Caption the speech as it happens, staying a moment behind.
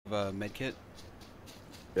Med kit?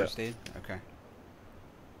 Yeah. First aid? Okay.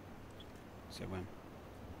 Say when.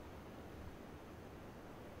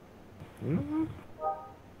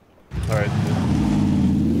 Alright.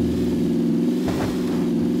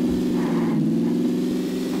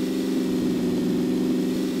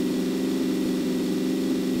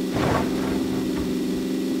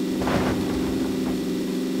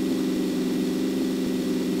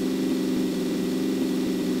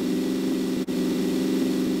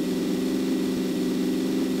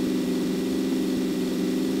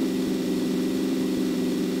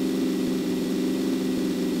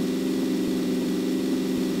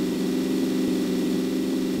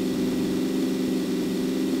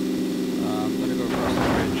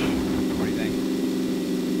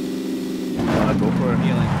 Go for it.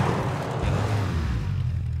 Healing.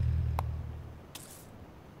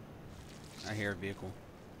 I hear a vehicle.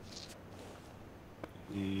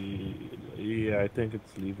 Yeah, I think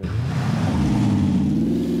it's leaving.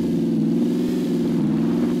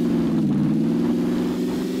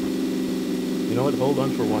 You know what? Hold on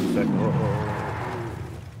for 1 second.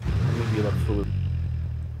 Let me heal up food.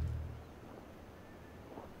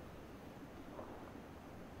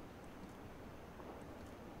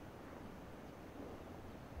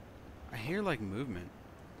 I hear like movement.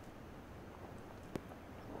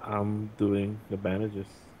 I'm doing the bandages.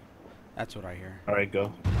 That's what I hear. Alright,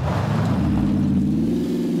 go. I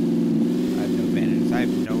have no bandages. I have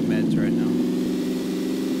no meds right now.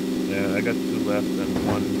 Yeah, I got 2 left and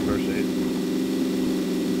 1 first aid.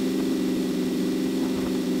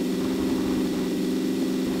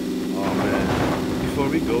 Oh man. Before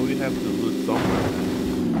we go, we have to loot somewhere, man.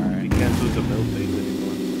 Alright. We can't loot the mill phase anymore.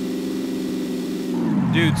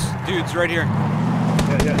 Dudes, right here.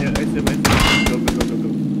 Yeah, I see him. Go.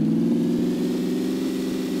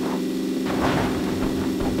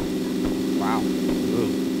 Wow.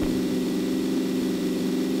 Ooh.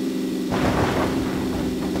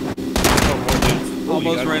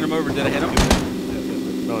 Almost ran him over. Did I hit him?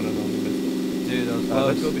 No, we missed him. Dude, that was close.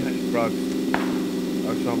 Let's go behind the rocks.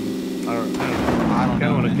 Or something. I don't know. I don't know. I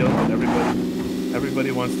want to kill but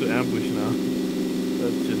everybody wants to ambush now.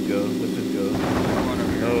 Let's just go.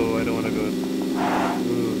 No, I don't want to go.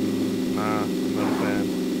 Ooh, nah, I'm not a fan.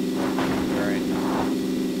 Alright.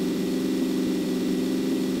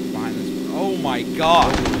 Behind this. Oh my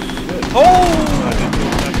god! Oh!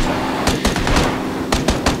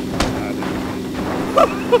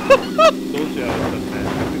 Told you I was a fan.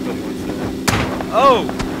 Everybody wants to. Oh!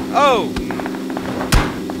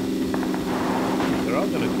 They're all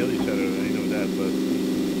gonna kill each other, I know that, but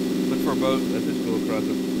look for a boat. Let's just go across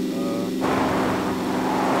the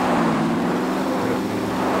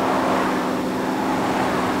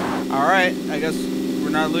Alright, I guess we're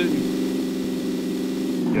not looting.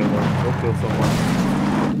 Yeah, go kill someone.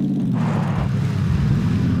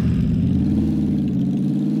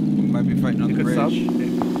 We might be fighting on the bridge. Stop.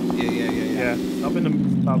 Yeah. Stop at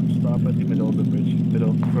the middle of the bridge.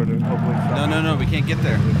 Middle, further. Hopefully stop. No, we can't get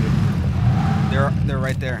there. They're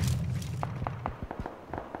right there.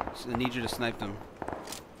 So I need you to snipe them.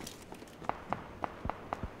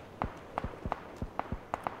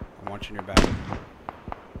 I'm watching your back.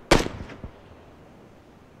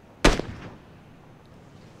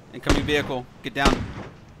 Incoming vehicle. Get down.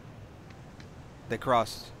 They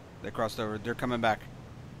crossed. They crossed over. They're coming back.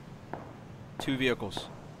 2 vehicles.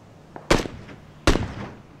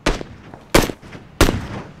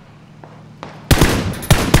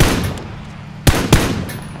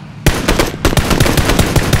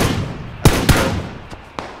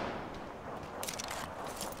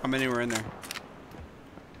 How many were in there?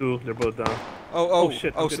 2, they're both down. Oh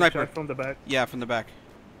shit. Oh, sniper. From the back. Yeah, from the back.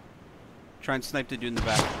 Try and snipe the dude in the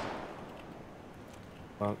back.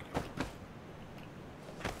 Fuck.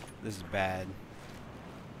 This is bad.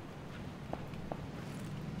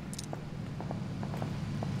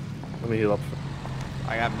 Let me heal up.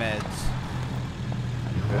 I got meds.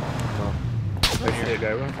 Okay. No. I see a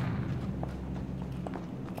guy run.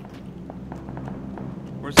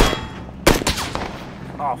 Where's that?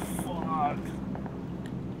 Oh, fuck.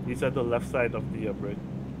 He's at the left side of the bridge.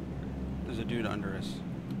 There's a dude under us.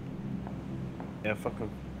 Yeah, fuck him.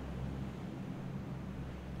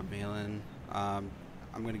 I'm healing. I'm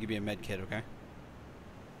gonna give you a med kit, okay?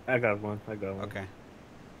 I got one. Okay.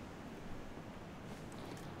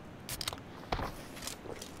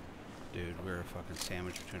 Dude, we're a fucking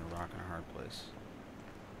sandwich between a rock and a hard place.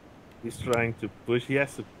 He's trying to push. He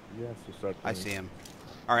has to start. I see him.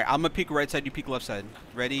 All right, I'm gonna peek right side. You peek left side.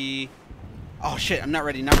 Ready? Oh shit! I'm not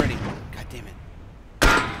ready. Not ready. God damn it.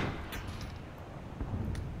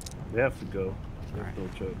 We have to go. All right,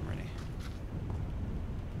 I'm ready.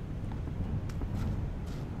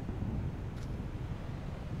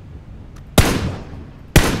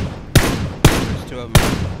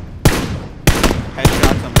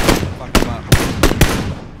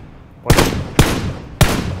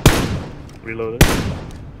 Reloaded.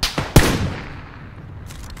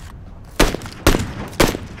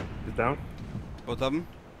 He's down. Both of them?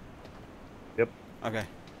 Yep. Okay.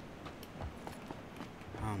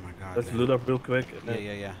 Oh my god. Let's loot up real quick.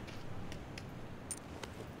 Yeah.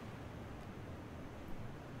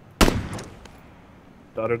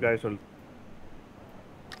 The other guys are...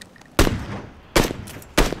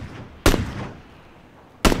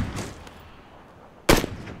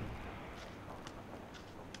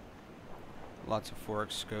 Lots of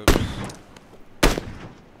fork scopes.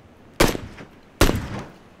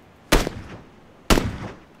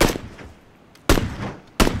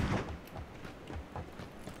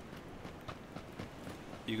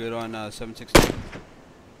 You good on 760?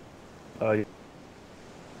 Yeah. Who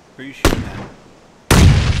are you shooting at?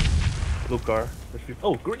 Blue car.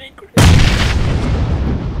 Oh, grenade!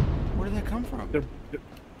 Where did that come from?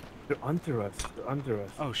 They're under us. They're under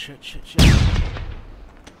us. Oh shit.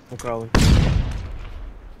 I'm crawling.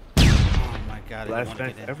 Oh my god, I Last didn't want to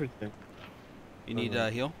chance, get in. everything. You need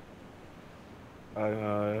heal?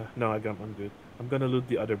 No, I'm good. I'm gonna loot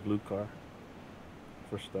the other blue car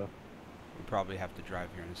for stuff. We probably have to drive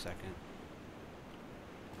here in a second.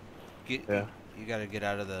 Yeah. You gotta get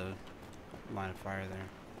out of the line of fire there.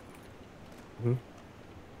 Mm-hmm.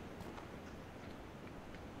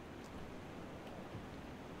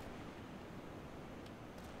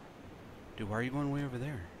 Dude, why are you going way over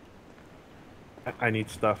there? I need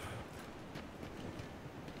stuff.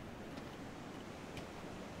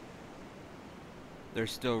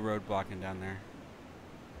 There's still road blocking down there.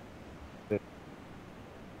 Yeah.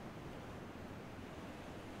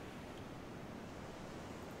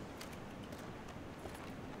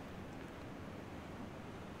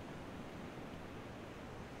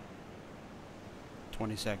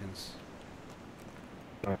 $20 seconds.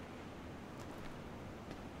 Alright.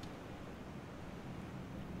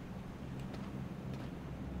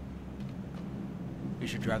 You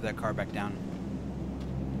should drive that car back down.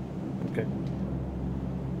 Okay.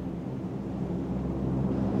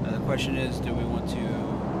 Now the question is, do we want to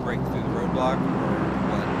break through the roadblock or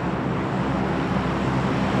what?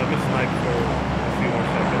 Let me snipe for a few more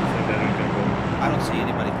seconds and then we can go. I don't see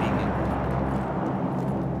anybody peeking.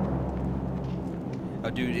 Oh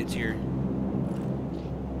dude, it's here.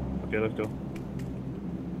 Okay, let's go.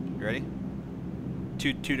 You ready?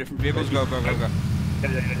 Two different vehicles? Go. Yeah.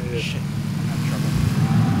 Shit, I'm having trouble.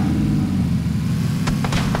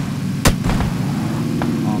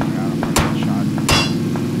 Oh my god, I'm getting shot.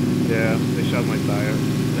 Yeah, they shot my tire.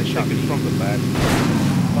 They shot me from the back.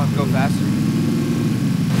 Fuck, go faster.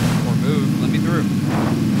 Or move, let me through.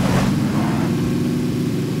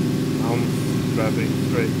 I'm driving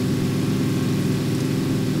straight.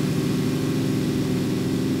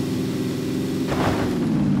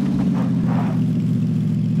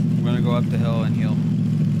 I'm gonna go up the hill and heal.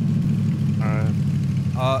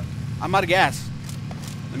 Alright. I'm out of gas.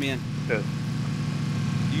 Let me in. Good.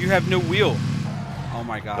 You have no wheel. Oh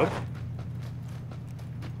my god. Nope.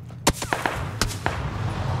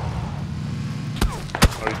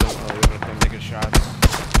 Oh, you don't know. You're gonna I'm taking shots.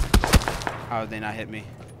 How did they not hit me?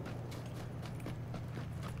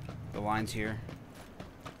 The line's here.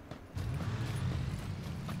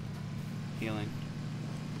 Healing.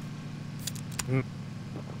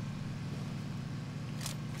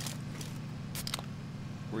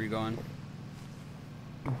 Where are you going?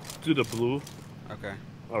 To the blue. Okay.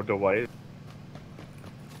 Or the white.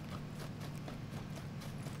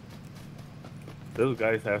 Those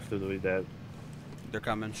guys have to do that. They're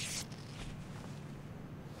coming.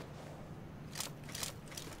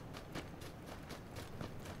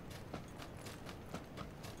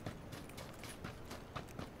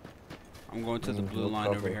 I'm going to the blue line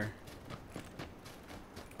over here.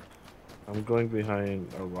 I'm going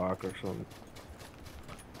behind a rock or something.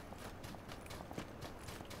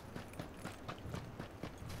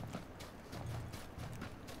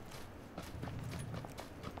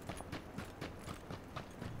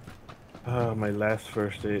 My last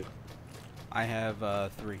first aid. I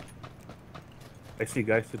have 3. I see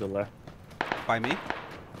guys to the left. By me?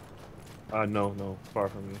 No, far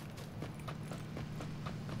from me.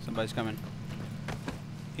 Somebody's coming.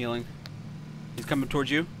 Healing. He's coming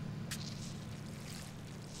towards you.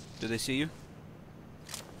 Do they see you?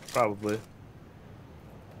 Probably.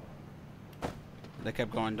 They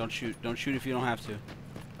kept going. Don't shoot. Don't shoot if you don't have to.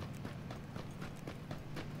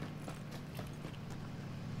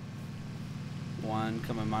 One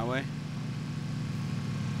coming my way.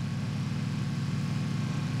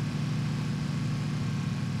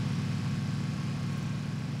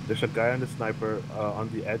 There's a guy on the sniper on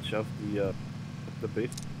the edge of the base.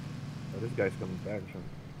 Oh, this guy's coming back or something.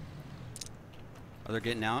 Are they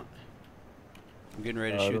getting out? I'm getting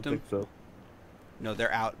ready to I shoot don't them. think so. No,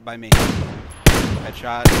 they're out by me.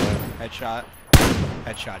 Headshot. Headshot.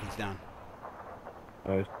 Headshot. He's down.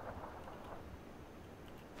 Nice.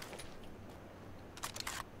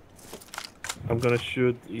 I'm gonna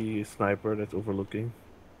shoot the sniper that's overlooking.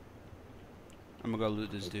 I'm gonna go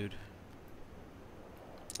loot this dude.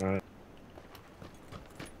 Alright.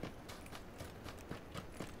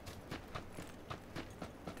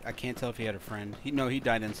 I can't tell if he had a friend. No, he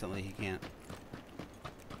died instantly. He can't.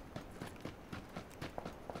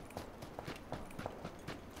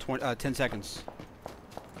 10 seconds.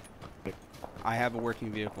 I have a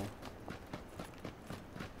working vehicle.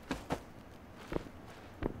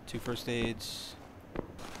 2 first aids.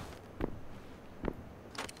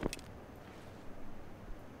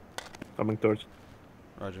 Coming towards.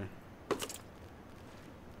 Roger.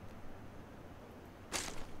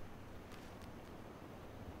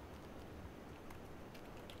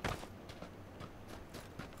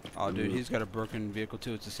 Oh, dude, he's got a broken vehicle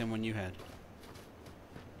too. It's the same one you had.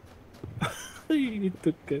 You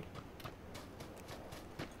took it.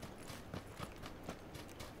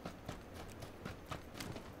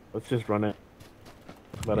 Let's just run it.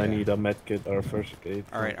 But I need a med kit or a first aid.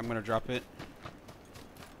 Alright, I'm gonna drop it.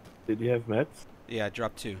 Did you have meds? Yeah,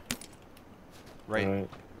 drop 2. Right,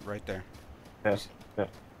 right there. Yes. Yeah.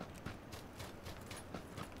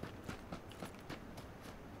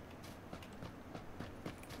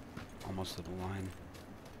 Almost to the line.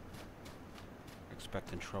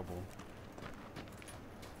 Expecting trouble.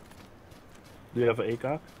 Do you have an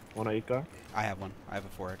ACOG? Want an ACOG? I have one. I have a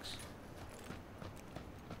 4X.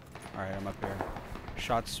 Alright, I'm up here.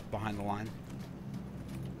 Shots behind the line.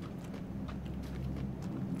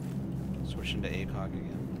 Switching to ACOG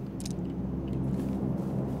again.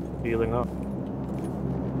 Healing up.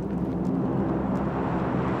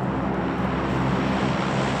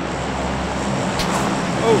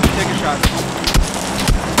 Oh, take a shot.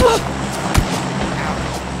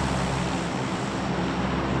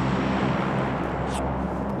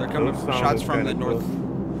 They're coming. Shots from the north,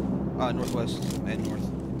 northwest and north.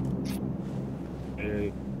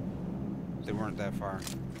 They weren't that far.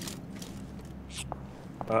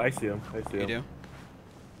 I see them. I see them. You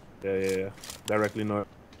do? Yeah. Directly north.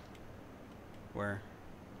 Where?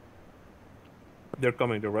 They're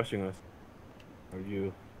coming. They're rushing us. Are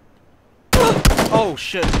you? Oh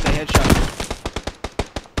shit! They headshot.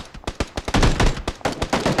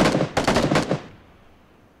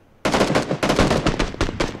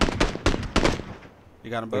 You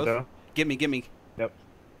got them both? Okay. Get me. Yep.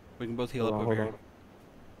 We can both heal up over here. On.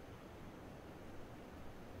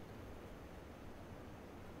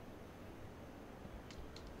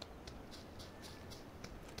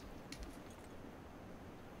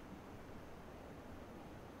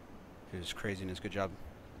 It was craziness. Good job.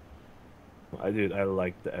 I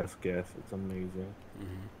like the SKS. It's amazing.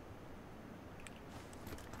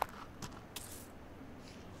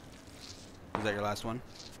 Is that your last one?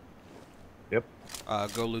 Yep.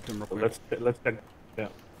 Go loot them real quick. Let's check. Yeah.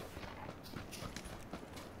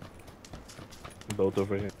 Both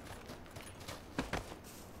over here.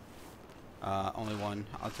 Only one.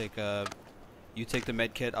 I'll take you take the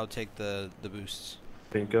med kit. I'll take the boosts.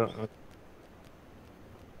 Thank you.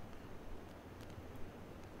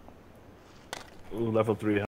 Ooh, level 3.